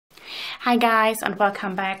Hi guys, and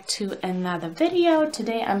welcome back to another video.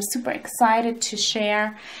 Today I'm super excited to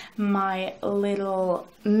share my little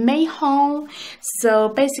May haul. So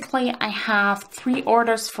basically I have 3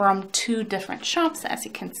 orders from 2 different shops, as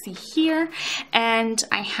you can see here, and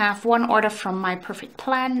I have 1 order from My Perfect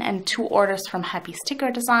Plan and 2 orders from Happy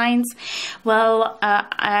Sticker Designs. Well,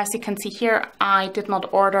 as you can see here, I did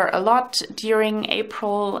not order a lot during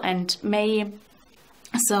April and May.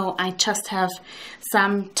 So I just have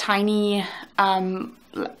some tiny,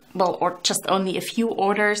 or just only a few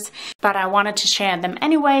orders, but I wanted to share them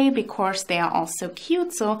anyway because they are all so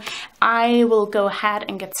cute. So I will go ahead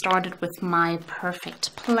and get started with My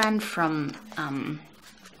Perfect Plan from,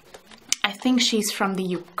 I think she's from the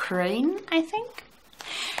Ukraine, I think.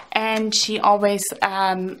 And she always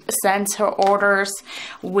sends her orders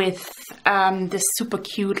with this super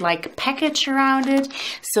cute like package around it.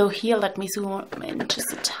 So here, let me zoom in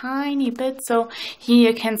just a tiny bit. So here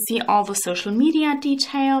you can see all the social media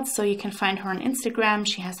details. So you can find her on Instagram.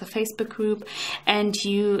 She has a Facebook group, and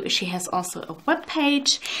she has also a web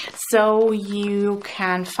page. So you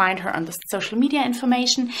can find her on the social media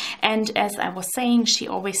information. And as I was saying, she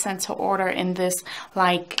always sends her order in this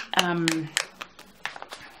like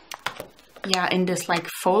in this like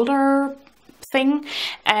folder thing.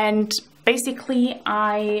 And basically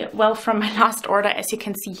from my last order, as you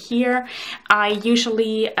can see here, I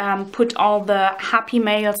usually put all the happy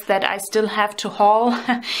mails that I still have to haul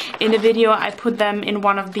in a video. I put them in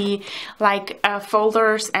one of the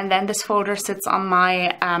folders, and then this folder sits on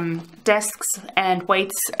my desks and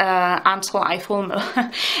waits until I film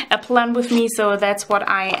a plan with me. So that's what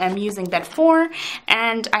I am using that for.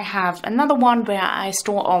 And I have another one where I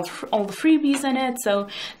store all the freebies in it, so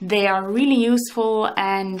they are really useful.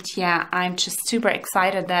 And yeah, I'm just super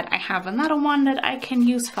excited that I have another one that I can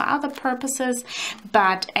use for other purposes.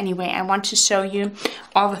 But anyway, I want to show you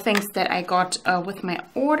all the things that I got with my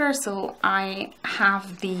order. So I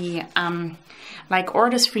have the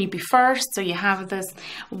orders freebie first. So you have this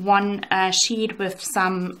one sheet with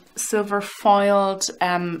some silver foiled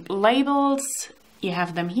labels. You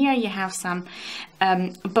have them here, you have some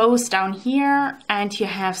bows down here, and you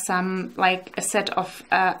have some a set of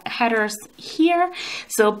headers here.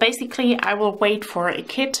 So basically I will wait for a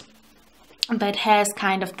kit that has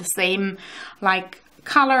kind of the same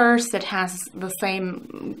colors, that has the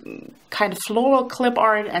same kind of floral clip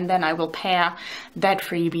art, and then I will pair that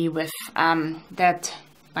freebie with that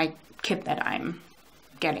kit that I'm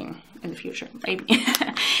getting in the future, maybe.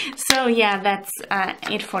 So yeah, that's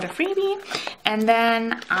it for the freebie. And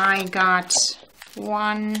then I got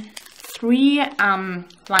 3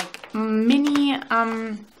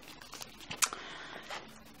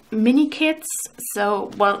 mini kits.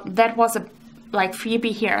 So well, that was a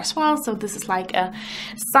freebie here as well. So this is like a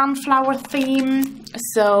sunflower theme.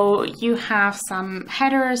 So you have some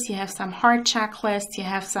headers, you have some heart checklists, you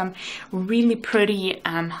have some really pretty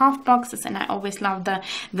half boxes, and I always love the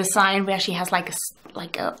design where she has like a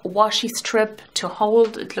washi strip to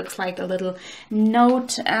hold. It looks like a little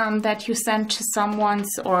note that you send to someone,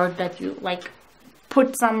 or that you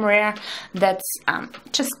put somewhere. That's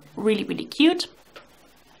just really, really cute.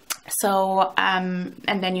 So and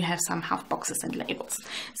then you have some half boxes and labels.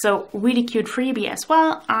 So really cute freebie as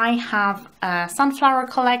well. I have a sunflower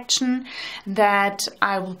collection that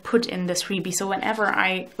I will put in this freebie. So whenever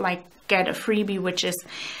I get a freebie which is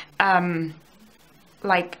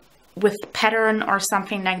with pattern or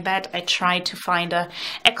something like that, I try to find a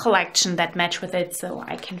collection that match with it, so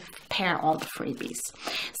I can pair all the freebies.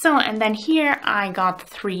 So, and then here I got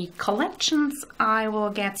 3 collections. I will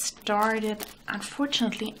get started.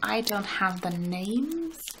 Unfortunately, I don't have the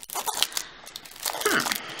names.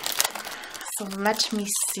 So let me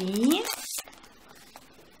see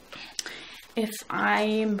if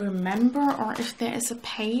I remember, or if there is a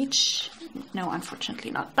page. No, unfortunately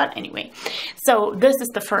not. But anyway, so this is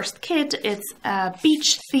the first kit. It's a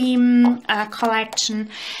beach theme collection.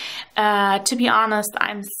 To be honest,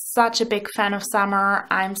 I'm such a big fan of summer.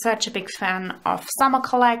 I'm such a big fan of summer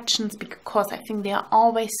collections because I think they are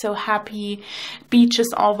always so happy.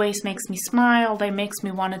 Beaches always makes me smile. They makes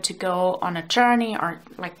me want to go on a journey or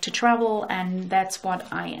to travel, and that's what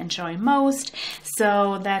I enjoy most.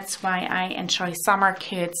 So that's why I enjoy summer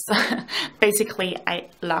kits. Basically, I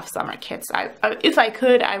love summer kits. If I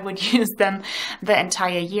could, I would use them the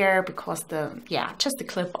entire year because just the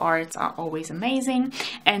clip arts are always amazing.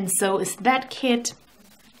 And so is that kit.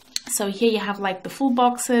 So here you have the full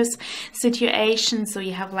boxes situation. So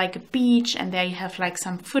you have a beach, and there you have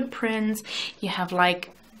some footprints. You have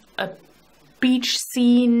a beach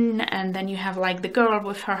scene, and then you have like the girl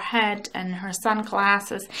with her hat and her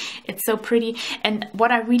sunglasses. It's so pretty. And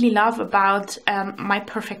what I really love about My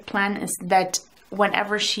Perfect Plan is that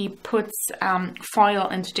whenever she puts foil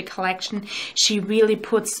into the collection, she really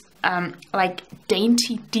puts like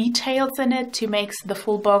dainty details in it to make the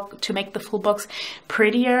full box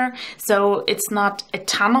prettier. So it's not a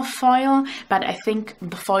ton of foil, but I think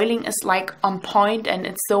the foiling is like on point, and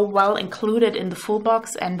it's so well included in the full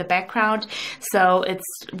box and the background. So it's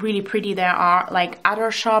really pretty. There are like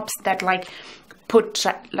other shops that like put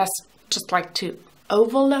less, just like to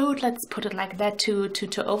overload, let's put it like that, to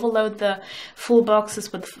overload the full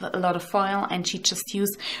boxes with a lot of foil, and she just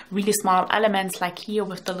used really small elements like here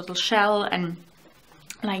with the little shell and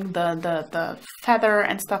like the feather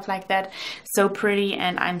and stuff like that. So pretty,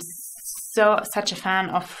 and I'm such a fan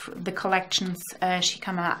of the collections she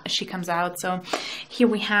comes out. So here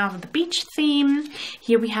we have the beach theme.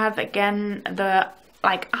 Here we have again the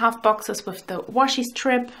like half boxes with the washi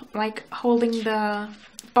strip like holding the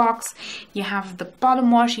box. You have the bottom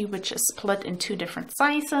washi, which is split in 2 different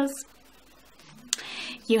sizes.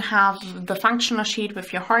 You have the functional sheet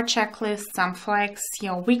with your heart checklist, some flags,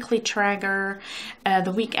 your weekly tracker,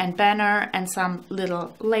 the weekend banner, and some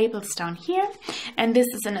little labels down here. And this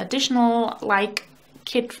is an additional like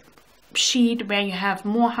kit sheet where you have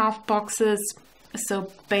more half boxes. So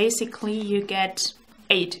basically you get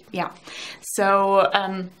 8, yeah. So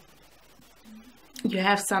you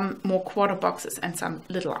have some more quarter boxes and some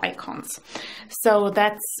little icons. So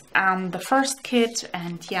that's the first kit,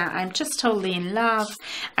 and yeah, I'm just totally in love.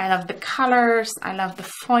 I love the colors, I love the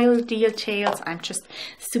foil details. I'm just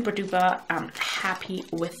super duper happy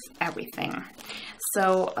with everything.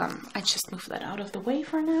 So I just move that out of the way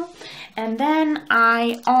for now. And then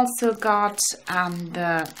I also got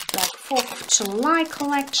the like 4th of July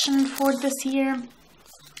collection for this year.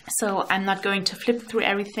 So I'm not going to flip through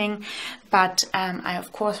everything, but I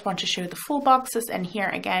of course want to show the full boxes. And here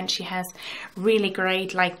again, she has really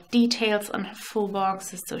great like details on her full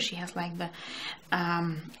boxes. So she has like the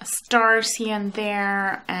stars here and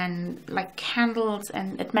there, and like candles,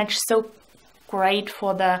 and it matches so great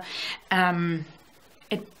for the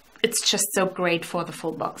it's just so great for the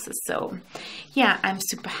full boxes. So yeah, I'm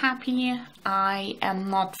super happy. I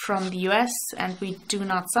am not from the US, and we do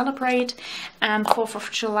not celebrate 4th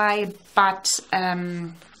of July, but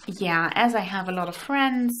yeah, as I have a lot of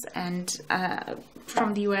friends and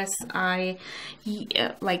from the US, I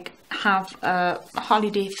like have a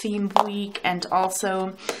holiday theme week, and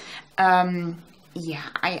also yeah,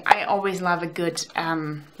 I always love a good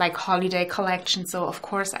like holiday collection, so of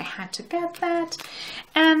course I had to get that.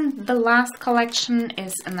 And the last collection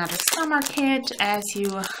is another summer kit, as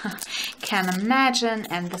you can imagine,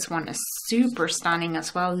 and this one is super stunning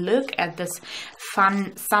as well. Look at this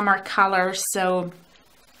fun summer colors. So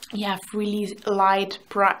you have really light,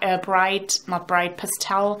 bright, not bright,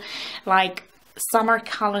 pastel like summer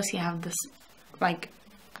colors. You have this like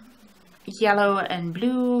yellow and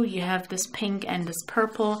blue, you have this pink and this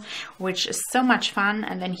purple, which is so much fun.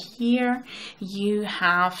 And then here you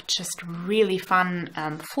have just really fun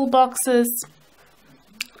full boxes.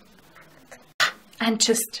 I'm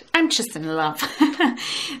just in love.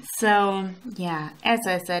 So yeah, as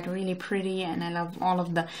I said, really pretty, and I love all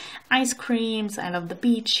of the ice creams. I love the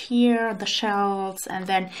beach here, the shells, and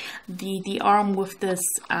then the arm with this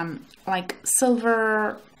like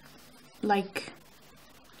silver, like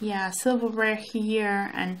yeah, silverware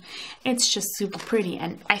here, and it's just super pretty.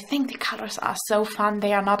 And I think the colors are so fun.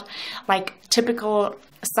 They are not like typical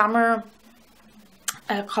summer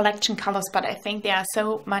collection colors, but I think they are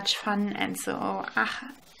so much fun, and so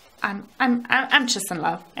I'm just in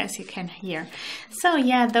love, as you can hear. So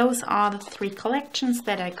yeah, those are the 3 collections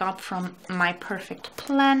that I got from My Perfect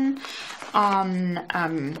Plan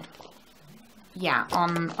on yeah,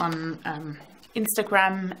 on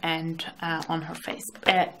Instagram and on her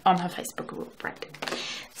Facebook group, right?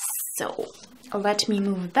 So let me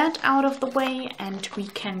move that out of the way, and we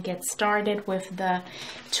can get started with the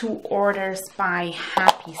 2 orders by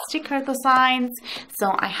Happy Sticker Designs.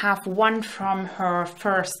 So I have one from her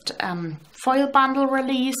first foil bundle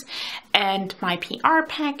release and my PR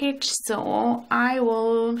package. So I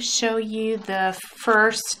will show you the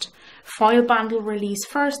first foil bundle release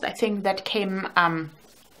first. I think that came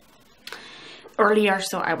earlier,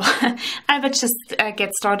 so I will just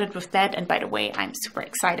get started with that. And by the way, I'm super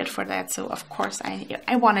excited for that, so of course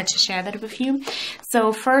I wanted to share that with you.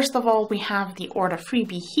 So first of all, we have the order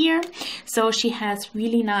freebie here. So she has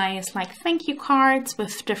really nice like thank you cards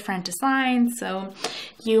with different designs. So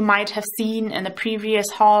you might have seen in the previous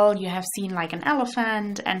haul, you have seen like an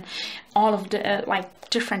elephant, and all of the like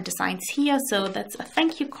different designs here. So that's a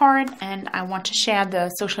thank you card, and I want to share the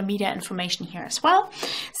social media information here as well.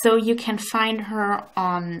 So you can find her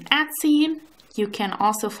on Etsy. You can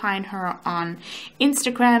also find her on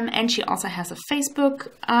Instagram, and she also has a Facebook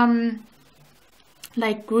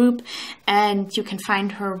like group, and you can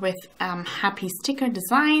find her with Happy Sticker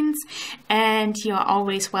Designs, and you're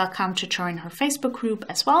always welcome to join her Facebook group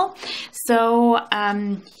as well. So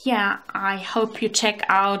yeah, I hope you check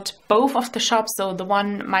out both of the shops, so the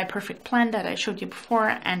one My Perfect Plan that I showed you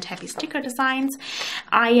before, and Happy Sticker Designs.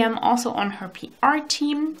 I am also on her PR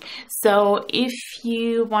team, so if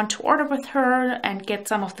you want to order with her and get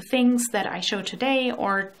some of the things that I showed today,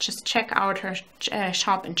 or just check out her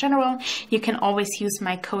shop in general, you can always use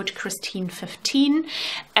my code Christine15,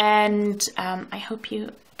 and I hope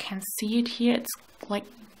you can see it here. It's like,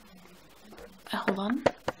 hold on,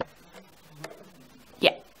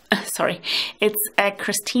 yeah, sorry, it's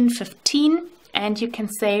Christine15, and you can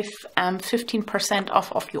save 15% off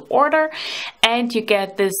of your order, and you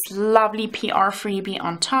get this lovely PR freebie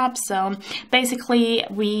on top. So basically,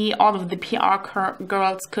 all of the PR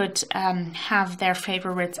girls could have their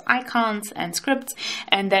favorites icons and scripts,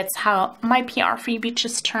 and that's how my PR freebie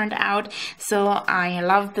just turned out. So I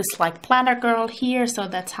love this like planner girl here, so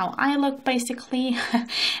that's how I look basically.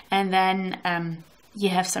 And then you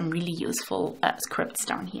have some really useful scripts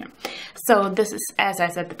down here. So this is, as I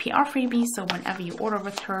said, the PR freebie. So whenever you order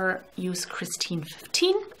with her, use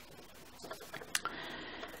Christine15.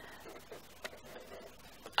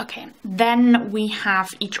 Okay, then we have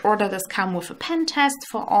each order does come with a pen test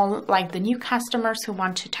for all like the new customers who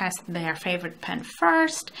want to test their favorite pen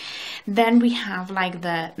first. Then we have like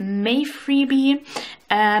the May freebie.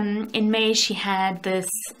 In May she had this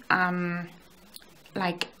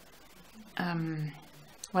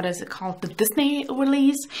what is it called? The Disney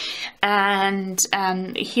release. And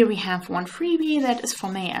here we have one freebie that is for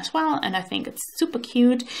May as well, and I think it's super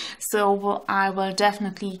cute. So I will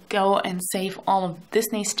definitely go and save all of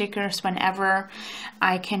Disney stickers whenever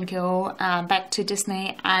I can go back to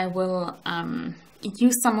Disney. I will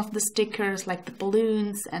use some of the stickers like the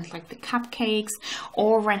balloons and like the cupcakes,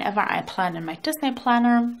 or whenever I plan in my Disney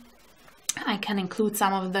planner, I can include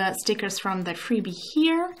some of the stickers from that freebie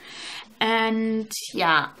here. And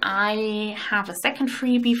yeah, I have a second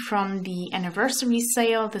freebie from the anniversary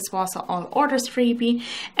sale. This was an all orders freebie,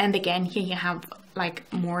 and again here you have like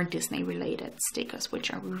more Disney related stickers,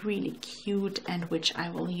 which are really cute and which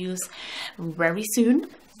I will use very soon.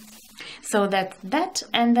 So that's that,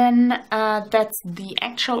 and then that's the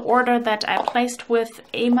actual order that I placed with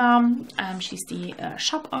Emma. She's the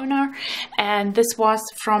shop owner, and this was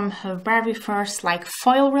from her very first like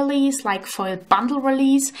foil release, like foil bundle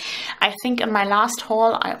release. I think in my last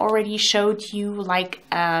haul I already showed you like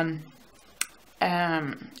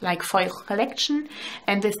foil collection,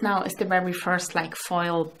 and this now is the very first like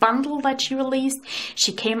foil bundle that she released.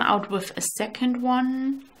 She came out with a second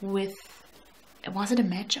one with, was it the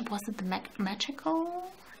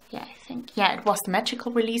magical? Yeah, I think, yeah, it was the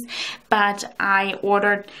magical release, but I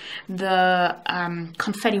ordered the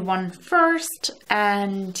confetti one first.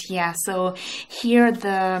 And yeah, so here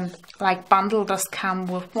the like bundle does come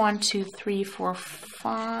with 1, 2, 3, 4,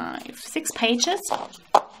 5, 6 pages.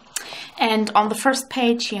 And on the first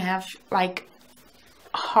page you have like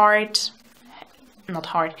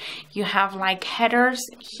you have like headers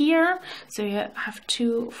here, so you have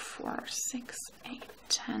 2, 4, 6, 8,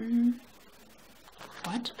 10,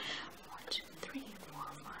 what? 1, 2, 3, 4,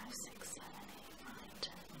 5, 6, 7, 8, 9,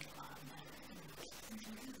 10,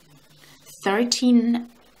 11, 13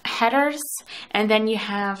 headers, and then you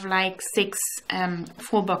have like 6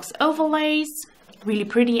 full box overlays. Really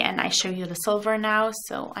pretty, and I show you the silver now,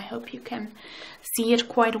 so I hope you can see it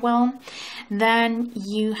quite well. Then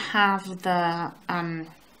you have the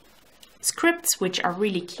scripts, which are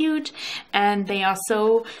really cute, and they are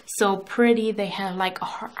so pretty. They have like a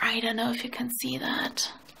heart. I don't know if you can see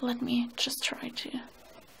that. Let me just try to.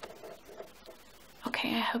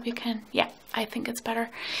 Okay, I hope you can. Yeah, I think it's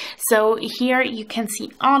better. So here you can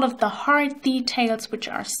see all of the heart details, which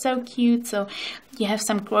are so cute. So you have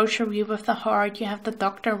some grocery with the heart, you have the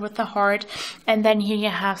doctor with the heart, and then here you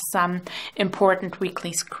have some important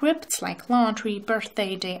weekly scripts like laundry,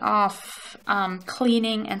 birthday, day off,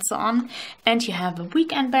 cleaning, and so on. And you have a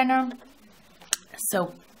weekend banner.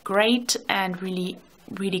 So great, and really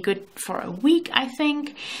good for a week, I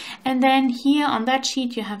think. And then here on that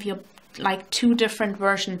sheet you have your like 2 different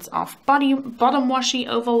versions of bottom washi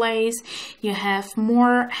overlays. You have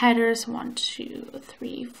more headers, 1, 2,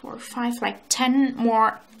 3, 4, 5, like 10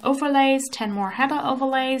 more overlays, 10 more header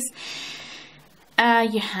overlays.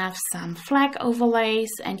 You have some flag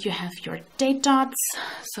overlays and you have your date dots.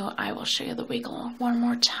 So I will show you the wiggle one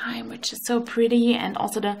more time, which is so pretty. And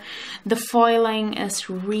also the foiling is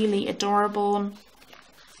really adorable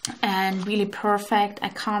and really perfect. I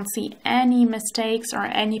can't see any mistakes or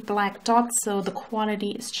any black dots, so the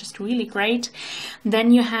quality is just really great.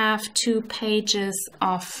 Then you have 2 pages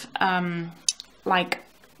of like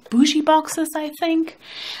bougie boxes, I think.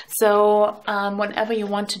 So whenever you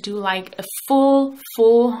want to do like a full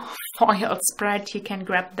foil spread, you can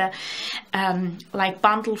grab the like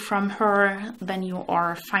bundle from her, then you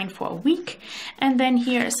are fine for a week. And then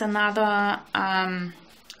here is another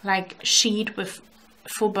like sheet with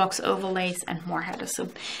full box overlays and more headers. So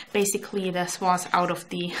basically this was out of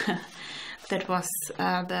the that was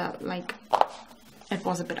the like, it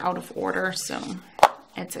was a bit out of order, so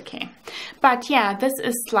it's okay. But yeah, this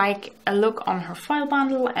is like a look on her foil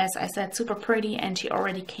bundle. As I said, super pretty, and she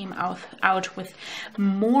already came out with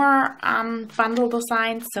more bundle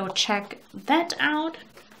designs, so check that out.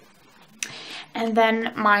 And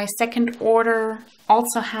then my second order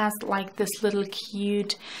also has like this little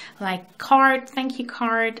cute like card, thank you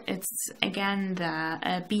card. It's again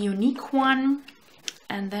the Be Unique one.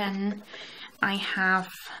 And then I have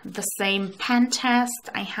the same pen test.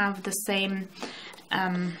 I have the same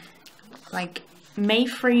like May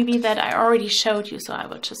freebie that I already showed you, so I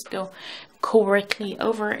will just go quickly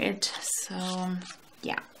over it. So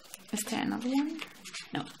yeah, is there another one?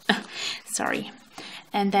 No, sorry.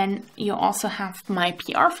 And then you also have my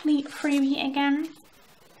PR freebie again.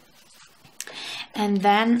 And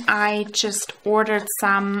then I just ordered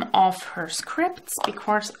some of her scripts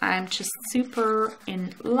because I'm just super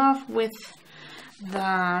in love with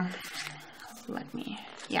the,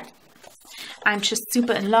 I'm just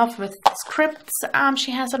super in love with the scripts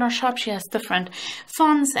she has in her shop. She has different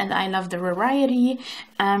fonts and I love the variety.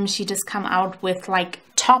 She just come out with like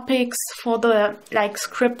topics for the like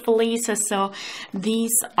script releases. So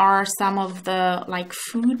these are some of the like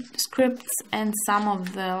food scripts and some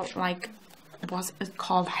of the like, was it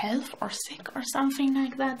called health or sick or something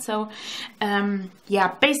like that. So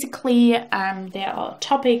yeah, basically there are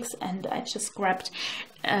topics and I just grabbed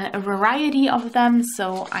a variety of them,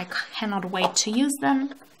 so I cannot wait to use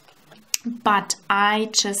them. But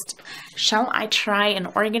shall I try and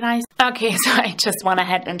organize? Okay, so I just went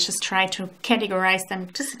ahead and just tried to categorize them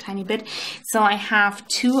just a tiny bit. So I have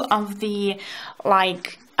 2 of the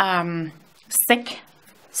like sick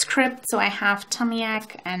script. So I have tummy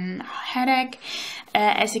ache and headache.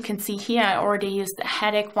 As you can see here, I already used the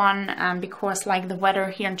headache one because like the weather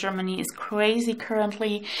here in Germany is crazy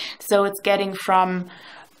currently. So it's getting from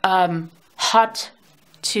hot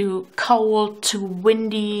to cold to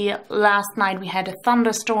windy. Last night we had a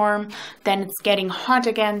thunderstorm, then it's getting hot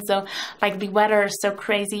again. So like the weather is so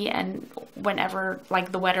crazy, and whenever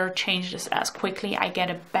like the weather changes as quickly, I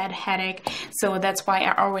get a bad headache. So that's why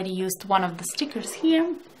I already used one of the stickers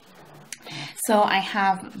here. So I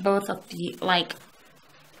have both of the like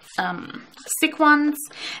sick ones,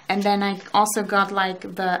 and then I also got like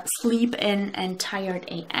the Sleep In and Tired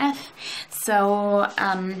AF. So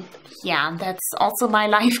yeah, that's also my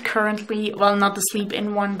life currently. Well, not the Sleep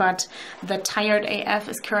In one, but the Tired AF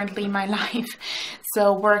is currently my life.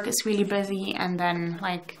 So work is really busy, and then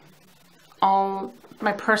like all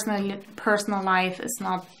my personal life is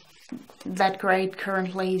not that great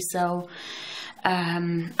currently. So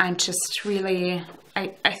I'm just really,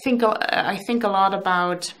 I think a lot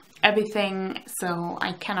about everything, so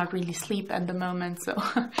I cannot really sleep at the moment. So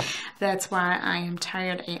that's why I am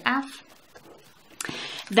tired AF.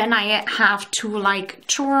 Then I have 2 like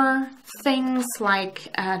chore things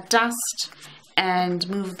like dust and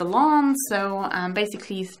move the lawn. So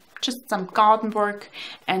basically just some garden work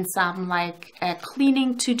and some like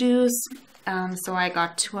cleaning to-dos. So I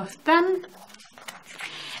got 2 of them.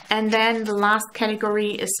 And then the last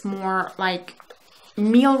category is more like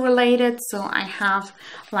meal related. So I have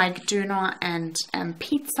like döner and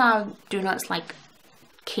pizza. Döner is like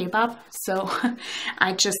kebab, so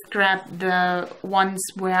I just grabbed the ones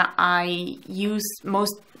where I use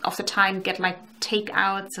most of the time get like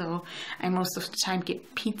takeout. So I most of the time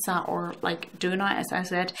get pizza or like döner, as I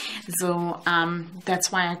said. So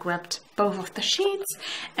that's why I grabbed both of the sheets.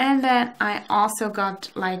 And then I also got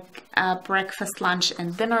like breakfast, lunch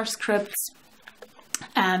and dinner scripts.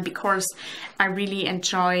 Because I really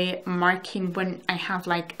enjoy marking when I have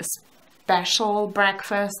like a special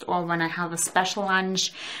breakfast or when I have a special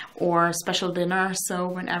lunch or special dinner. So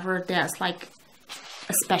whenever there's like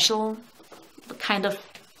a special kind of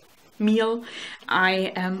meal,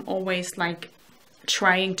 I am always like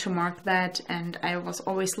trying to mark that, and I was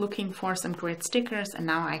always looking for some great stickers, and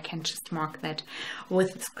now I can just mark that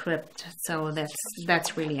with the script. So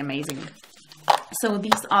that's really amazing. So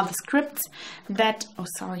these are the scripts that, oh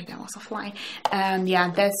sorry, that was a fly.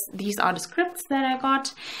 Yeah, these are the scripts that I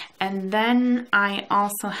got. And then I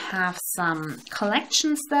also have some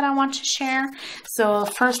collections that I want to share. So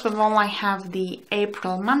first of all, I have the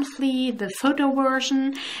April monthly, the photo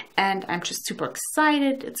version, and I'm just super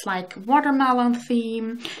excited. It's like watermelon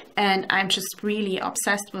theme, and I'm just really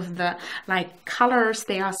obsessed with the like colors.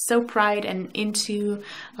 They are so bright and into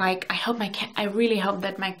like, I really hope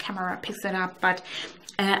that my camera picks it up, but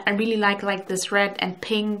I really like this red and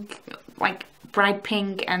pink, like bright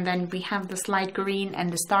pink, and then we have this light green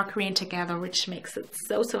and this dark green together, which makes it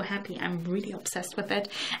so happy. I'm really obsessed with it.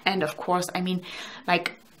 And of course, I mean,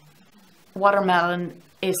 like watermelon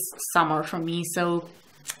is summer for me, so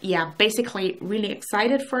yeah, basically really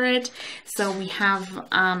excited for it. So we have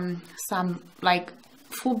some like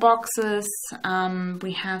full boxes,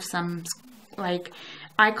 we have some like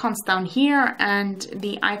icons down here, and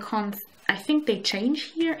the icons, I think they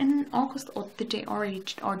change here in August, or do they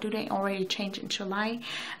already change in July?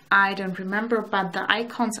 I don't remember, but the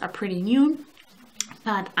icons are pretty new.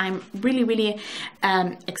 But I'm really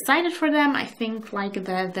excited for them. I think like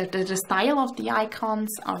the style of the icons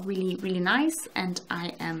are really nice, and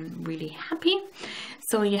I am really happy.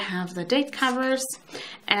 So you have the date covers,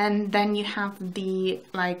 and then you have the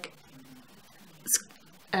like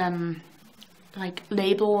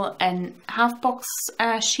label and half box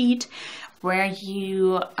sheet where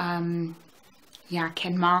you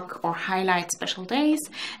can mark or highlight special days.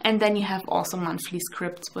 And then you have also monthly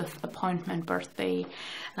scripts with appointment, birthday,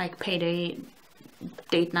 like payday,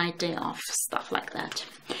 date night, day off, stuff like that.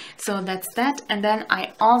 So that's that. And then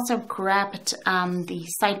I also grabbed the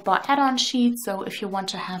sidebar add-on sheet. So if you want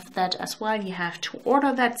to have that as well, you have to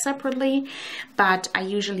order that separately, but I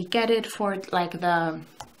usually get it for like the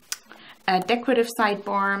decorative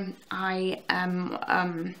sidebar. I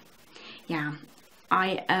am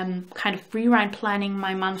kind of rewrite planning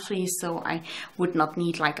my monthly, so I would not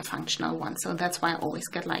need like a functional one. So that's why I always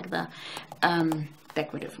get like the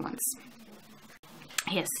decorative ones.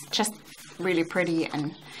 Yes, just really pretty,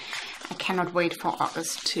 and I cannot wait for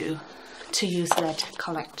August to use that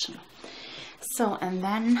collection. So, and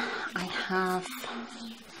then I have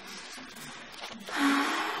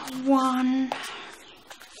 1,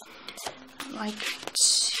 like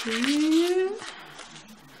 2,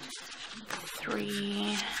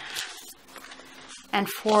 3, and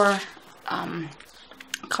 4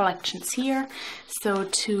 collections here. So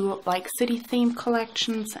 2 like city theme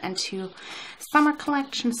collections and 2 summer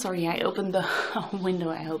collections. Sorry, I opened the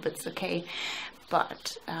window. I hope it's okay,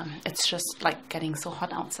 but it's just like getting so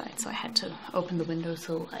hot outside, so I had to open the window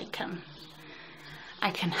so I can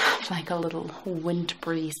have like a little wind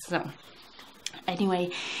breeze. So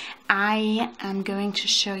anyway, I am going to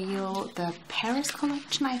show you the Paris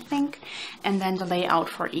collection, I think, and then the layout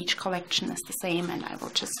for each collection is the same, and I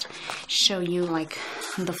will just show you like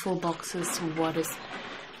the full boxes, what is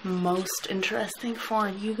most interesting for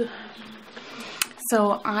you.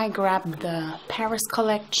 So I grabbed the Paris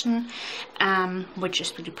collection, which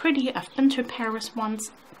is really pretty. I've been to Paris once,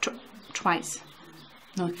 twice,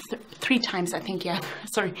 no, 3 times, I think, yeah,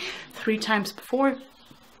 sorry, 3 times before.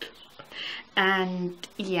 And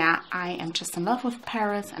yeah, I am just in love with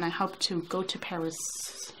Paris, and I hope to go to Paris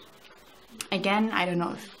again. I don't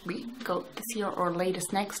know if we go this year or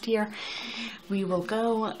latest next year. We will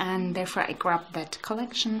go, and therefore I grabbed that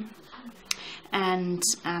collection. And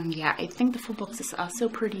yeah, I think the full boxes are so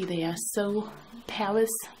pretty. They are so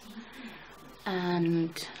Paris,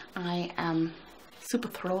 and I am super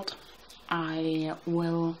thrilled. I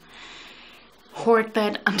will hoard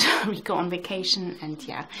that until we go on vacation, and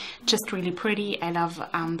yeah, just really pretty. I love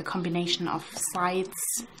the combination of sides,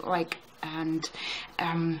 like, and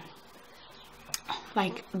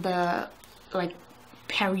like the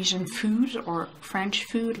Parisian food or French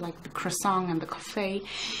food, like the croissant and the cafe,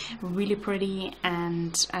 really pretty.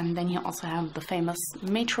 And then you also have the famous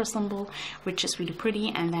metro symbol, which is really pretty.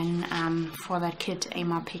 And then for that kit,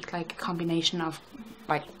 Emma picked like a combination of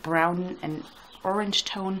like brown and orange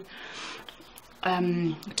tones,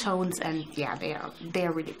 and yeah, they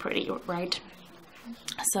are really pretty, right?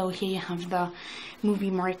 So here you have the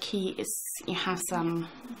movie marquee. You have some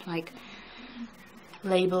like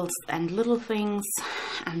labels and little things,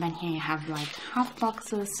 and then here you have like half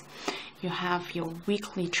boxes. You have your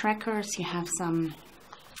weekly trackers. You have some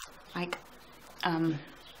like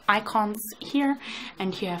icons here,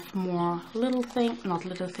 and you have more little things, not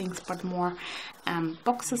little things, but more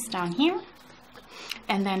boxes down here.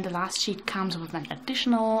 And then the last sheet comes with an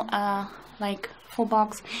additional like full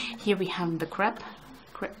box. Here we have the crepe.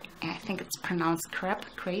 I think it's pronounced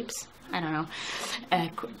crepes. I don't know.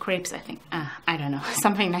 Crepes, I think. I don't know.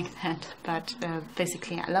 Something like that. But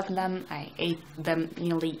basically, I love them. I ate them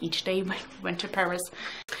nearly each day when we went to Paris.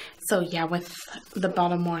 So yeah, with the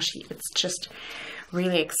bottom washi, it's just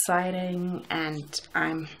really exciting, and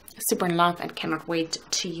I'm super in love and cannot wait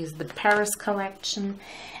to use the Paris collection.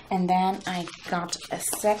 And then I got a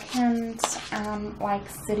second like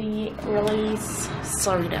city release.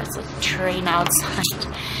 Sorry, there's a train outside.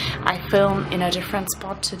 I film in a different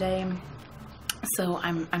spot today, so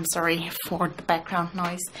I'm sorry for the background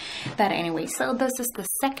noise. But anyway, so this is the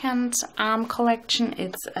second collection.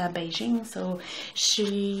 It's Beijing. So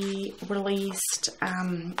she released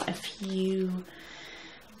a few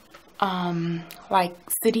like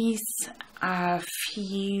cities a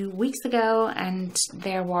few weeks ago, and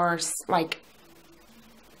there was like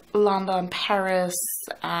London, Paris,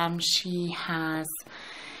 she has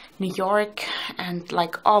New York, and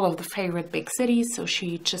like all of the favorite big cities. So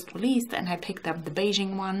she just released, and I picked up the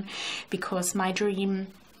Beijing one because my dream,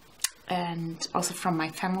 and also from my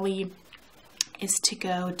family, is to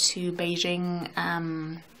go to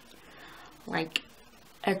Beijing like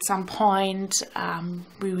at some point.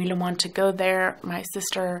 We really want to go there. My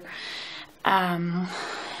sister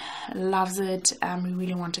loves it. We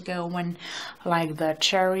really want to go when like the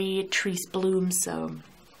cherry trees bloom. So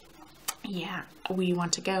yeah, we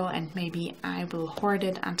want to go, and maybe I will hoard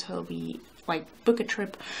it until we like book a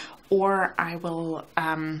trip, or I will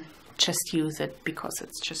just use it because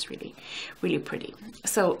it's just really pretty.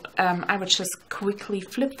 So I would just quickly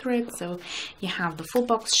flip through it. So you have the full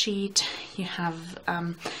box sheet, you have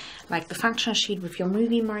like the functional sheet with your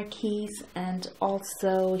movie marquees, and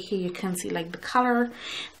also here you can see like the color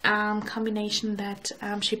combination that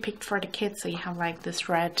she picked for the kids. So you have like this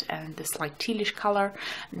red and this like tealish color,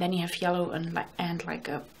 and then you have yellow and like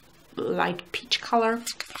a light peach color.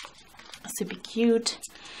 Super cute.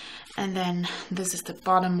 And then this is the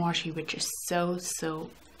bottom washi, which is so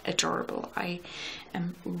adorable. I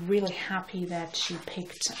am really happy that she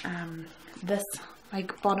picked this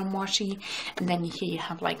like bottom washi, and then here you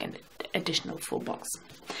have like an additional full box.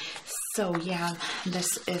 So yeah,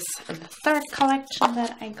 this is the third collection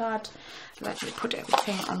that I got. Let me put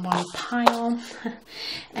everything on one pile.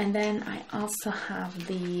 And then I also have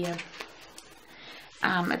the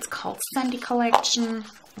it's called Sandy collection.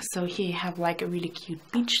 So here you have like a really cute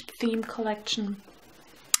beach theme collection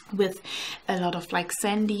with a lot of like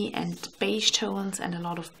sandy and beige tones and a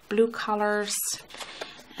lot of blue colors.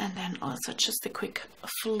 And then also just a quick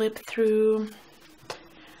flip through.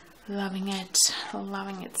 Loving it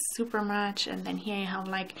super much. And then here you have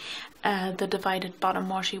like the divided bottom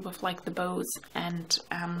washi with like the bows and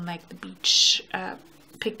like the beach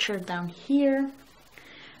picture down here.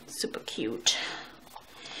 Super cute.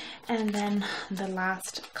 And then the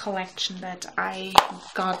last collection that I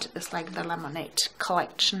got is like the Lemonade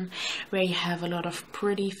collection, where you have a lot of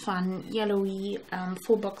pretty fun yellowy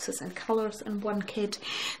full boxes and colors in one kit.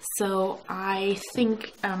 So I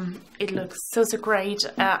think it looks so great.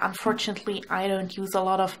 Unfortunately, I don't use a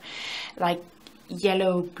lot of like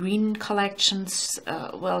yellow green collections.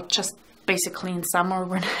 Well, just basically in summer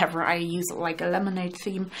whenever I use like a lemonade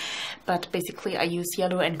theme, but basically I use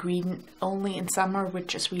yellow and green only in summer,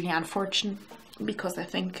 which is really unfortunate because I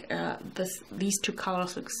think these two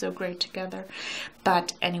colors look so great together.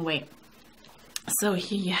 But anyway, so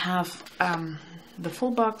here you have the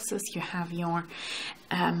full boxes. You have your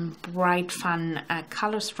bright fun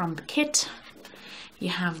colors from the kit. You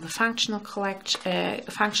have the functional collection,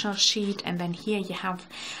 functional sheet, and then here you have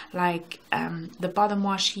like the bottom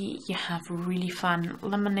washi. You have really fun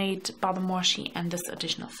lemonade bottom washi, and this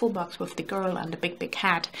additional full box with the girl and the big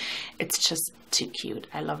hat. It's just too cute.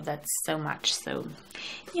 I love that so much. So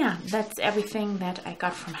yeah, that's everything that I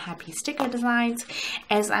got from Happy Sticker Designs.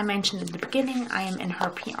 As I mentioned in the beginning, I am in her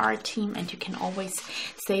PR team, and you can always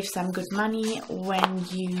save some good money when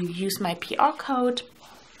you use my PR code.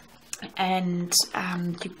 And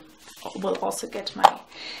you will also get my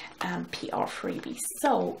PR freebies.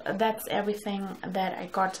 So that's everything that I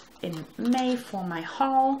got in May for my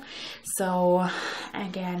haul. So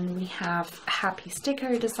again, we have Happy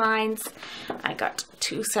Sticker Designs. I got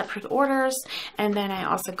 2 separate orders, and then I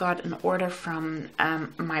also got an order from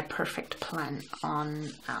My Perfect Plan on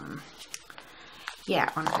yeah,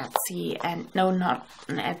 on Etsy, and no, not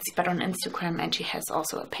on Etsy, but on Instagram, and she has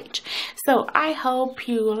also a page. So I hope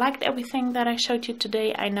you liked everything that I showed you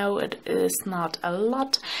today. I know it is not a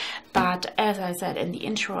lot, but as I said in the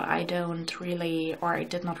intro, I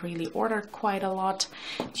did not really order quite a lot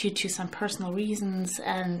due to some personal reasons,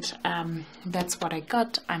 and that's what I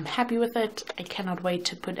got. I'm happy with it. I cannot wait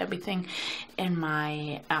to put everything in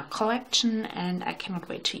my collection, and I cannot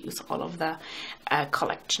wait to use all of the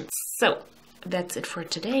collections. So that's it for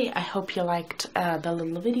today. I hope you liked the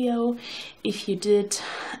little video. If you did,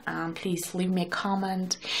 please leave me a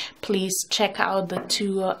comment. Please check out the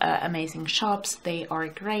two amazing shops. They are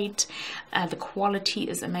great. The quality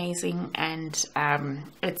is amazing, and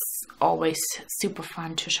it's always super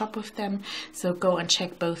fun to shop with them. So go and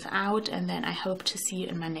check both out, and then I hope to see you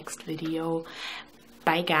in my next video.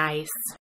 Bye guys.